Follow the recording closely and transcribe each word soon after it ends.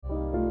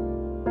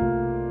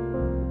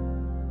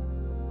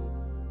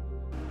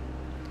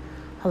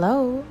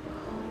Hello,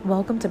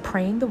 welcome to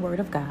Praying the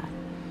Word of God.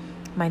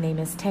 My name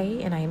is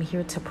Tay, and I am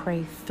here to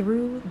pray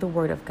through the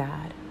Word of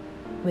God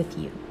with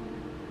you.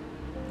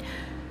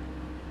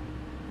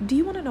 Do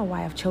you want to know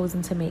why I've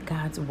chosen to make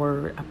God's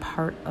Word a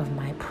part of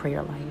my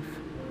prayer life?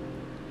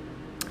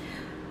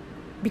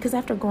 Because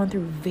after going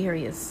through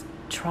various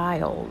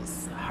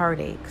trials,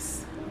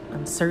 heartaches,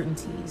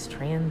 uncertainties,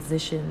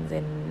 transitions,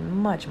 and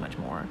much, much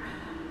more,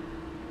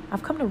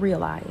 I've come to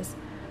realize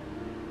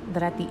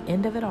that at the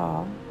end of it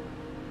all,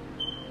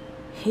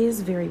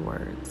 His very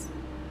words,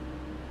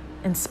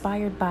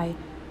 inspired by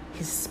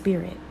His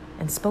Spirit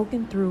and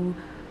spoken through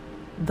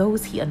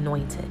those He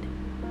anointed,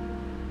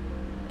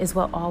 is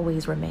what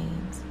always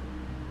remains.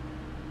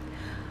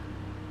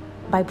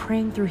 By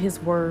praying through His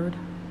Word,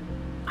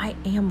 I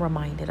am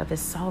reminded of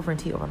His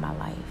sovereignty over my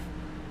life,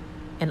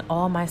 in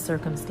all my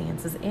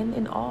circumstances, and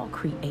in all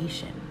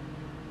creation.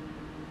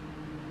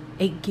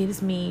 It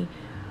gives me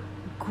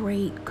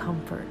great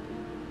comfort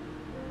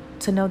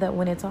to know that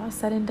when it's all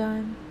said and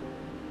done,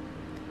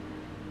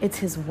 it's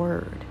His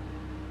Word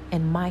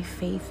and my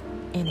faith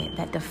in it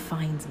that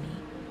defines me.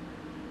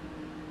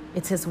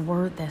 It's His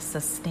Word that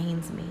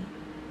sustains me,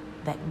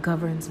 that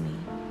governs me.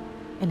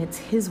 And it's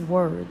His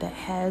Word that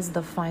has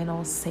the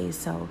final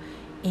say-so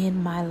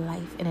in my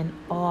life and in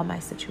all my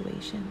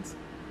situations.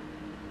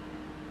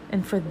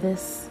 And for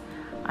this,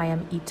 I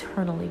am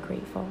eternally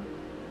grateful.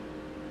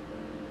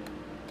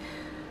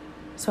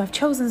 So I've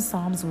chosen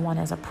Psalms 1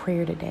 as a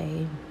prayer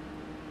today.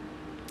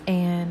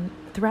 And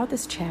throughout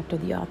this chapter,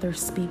 the author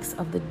speaks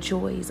of the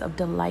joys of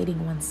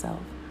delighting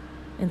oneself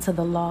into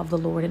the law of the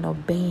Lord and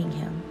obeying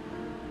Him,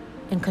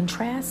 in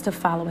contrast to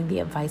following the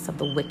advice of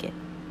the wicked.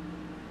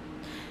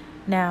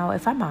 Now,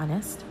 if I'm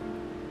honest,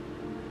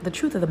 the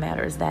truth of the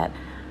matter is that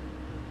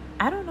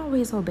I don't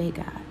always obey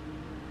God.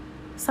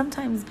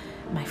 Sometimes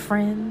my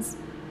friends,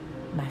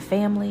 my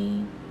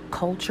family,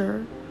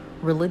 culture,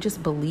 religious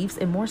beliefs,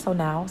 and more so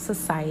now,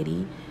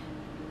 society,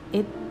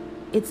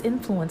 it's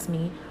influenced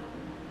me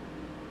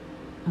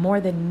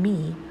more than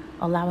me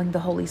allowing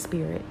the Holy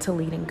Spirit to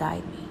lead and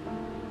guide me.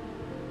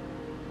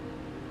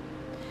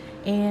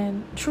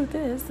 And truth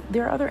is,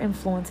 there are other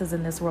influences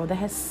in this world that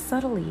has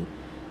subtly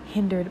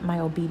hindered my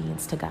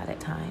obedience to God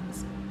at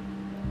times.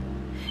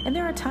 And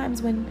there are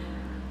times when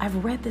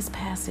I've read this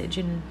passage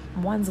and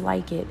ones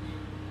like it,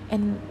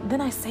 and then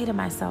I say to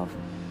myself,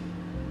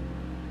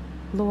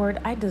 Lord,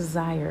 I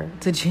desire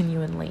to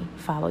genuinely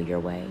follow your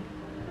way.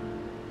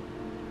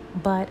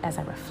 But as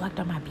I reflect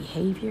on my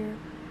behavior,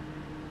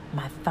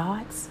 my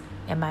thoughts,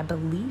 and my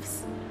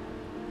beliefs,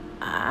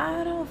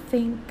 I don't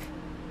think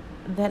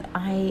that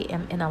I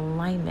am in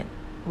alignment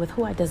with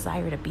who I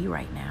desire to be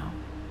right now.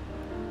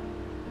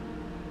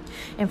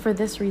 And for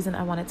this reason,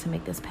 I wanted to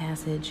make this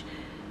passage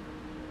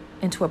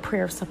into a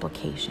prayer of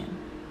supplication.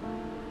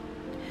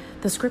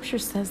 The scripture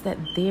says that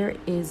there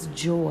is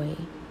joy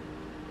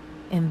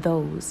in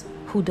those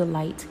who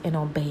delight in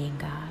obeying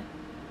God.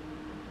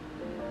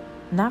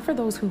 Not for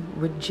those who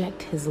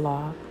reject His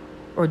law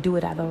or do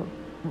it out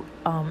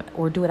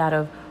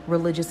of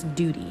religious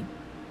duty.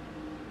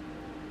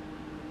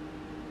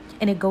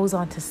 And it goes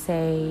on to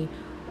say,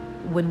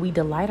 when we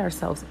delight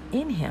ourselves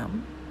in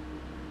Him.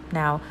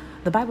 Now,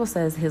 the Bible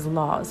says His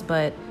laws,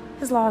 but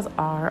His laws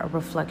are a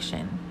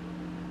reflection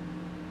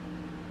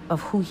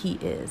of who He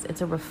is. It's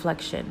a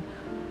reflection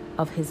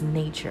of His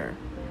nature.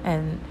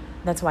 And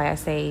that's why I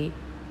say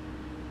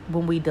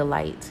when we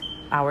delight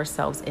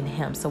ourselves in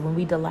Him. So when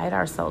we delight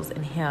ourselves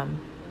in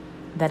Him,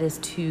 that is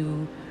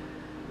to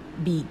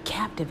be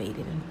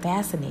captivated and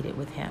fascinated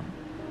with Him.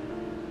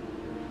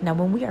 Now,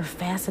 when we are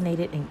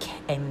fascinated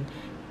and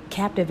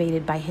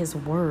captivated by His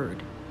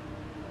Word,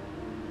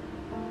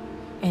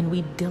 and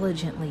we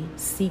diligently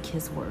seek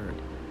His Word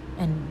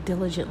and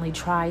diligently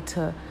try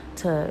to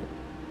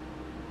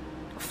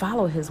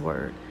follow His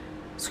Word,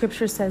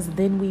 Scripture says,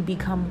 then we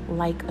become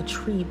like a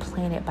tree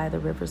planted by the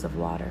rivers of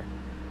water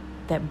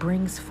that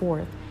brings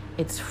forth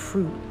its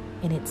fruit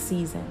in its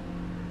season,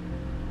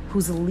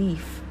 whose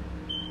leaf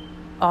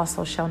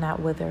also shall not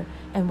wither,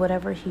 and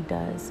whatever He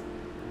does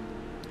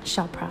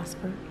shall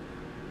prosper.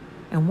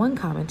 And one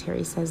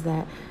commentary says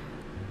that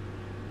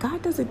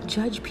God doesn't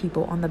judge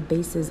people on the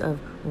basis of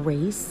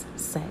race,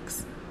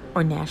 sex,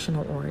 or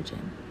national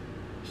origin.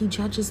 He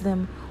judges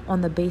them on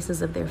the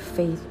basis of their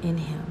faith in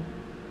Him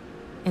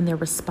and their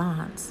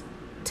response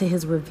to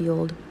His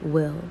revealed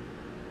will.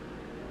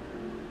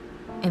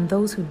 And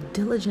those who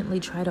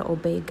diligently try to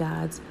obey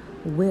God's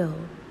will,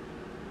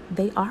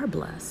 they are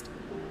blessed.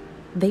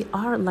 They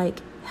are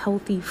like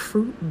healthy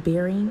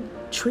fruit-bearing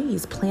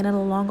trees planted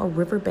along a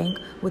riverbank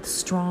with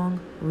strong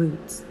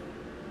roots.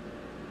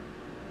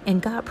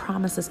 And God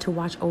promises to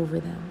watch over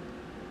them.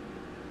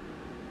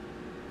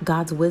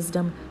 God's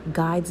wisdom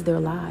guides their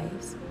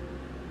lives.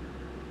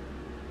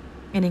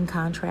 And in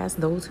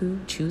contrast, those who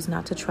choose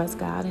not to trust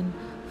God and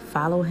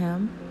follow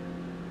Him,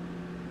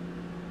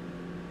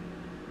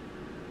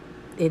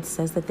 it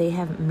says that they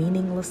have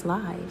meaningless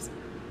lives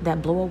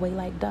that blow away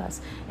like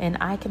dust. And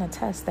I can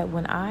attest that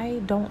when I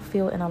don't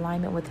feel in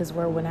alignment with His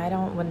Word,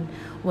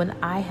 when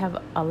I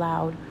have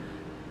allowed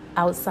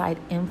outside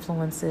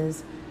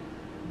influences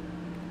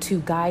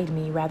to guide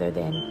me rather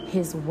than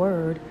his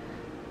word,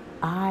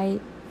 I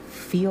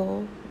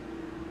feel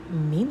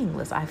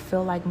meaningless. I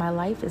feel like my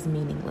life is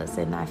meaningless,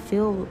 and I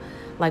feel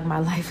like my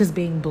life is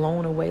being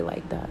blown away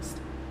like dust.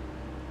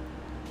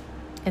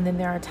 And then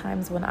there are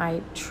times when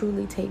I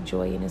truly take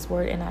joy in his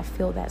word, and I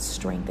feel that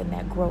strength and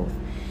that growth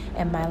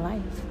in my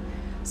life.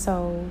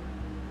 So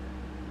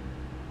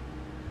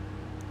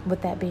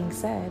with that being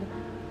said,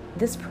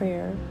 this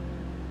prayer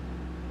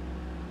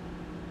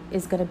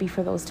is going to be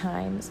for those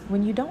times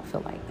when you don't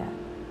feel like that.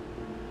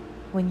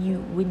 When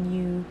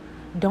you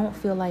don't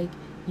feel like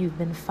you've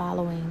been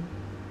following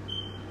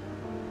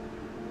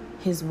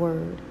his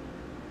word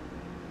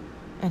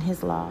and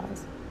his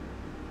laws,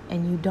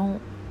 and you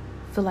don't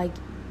feel like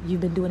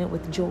you've been doing it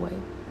with joy,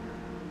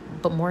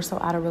 but more so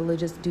out of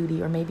religious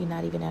duty, or maybe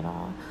not even at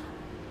all.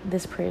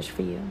 This prayer is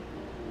for you.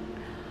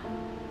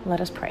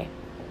 Let us pray.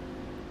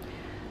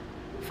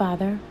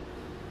 Father,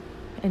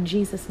 in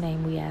Jesus'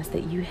 name, we ask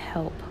that you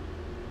help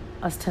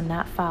us to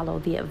not follow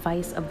the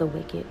advice of the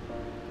wicked,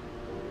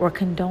 or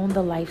condone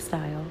the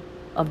lifestyle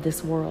of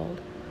this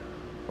world,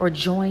 or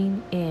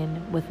join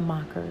in with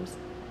mockers,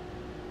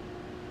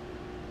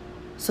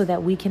 so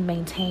that we can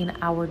maintain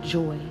our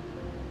joy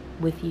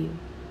with you.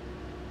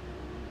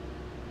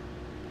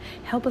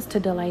 Help us to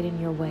delight in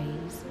your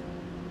ways.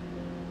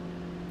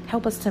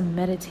 Help us to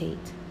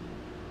meditate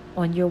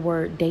on your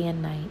word day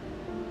and night,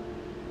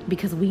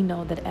 because we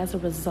know that as a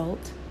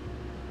result,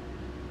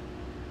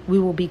 we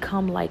will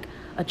become like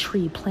a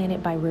tree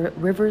planted by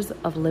rivers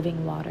of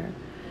living water,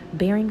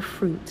 bearing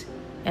fruit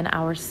in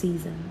our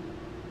season.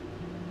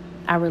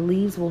 Our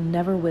leaves will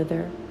never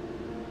wither,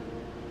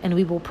 and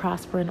we will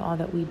prosper in all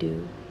that we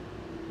do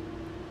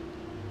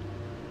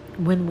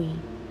when we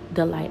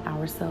delight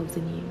ourselves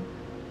in you.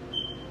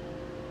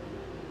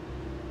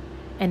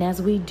 And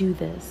as we do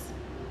this,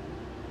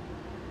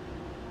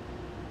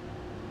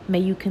 may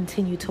you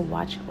continue to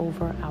watch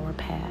over our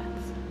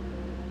paths.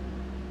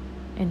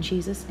 In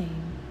Jesus'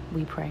 name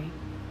we pray.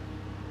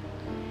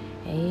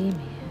 Amen.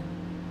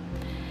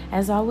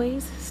 As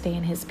always, stay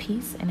in his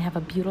peace and have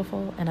a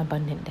beautiful and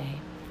abundant day.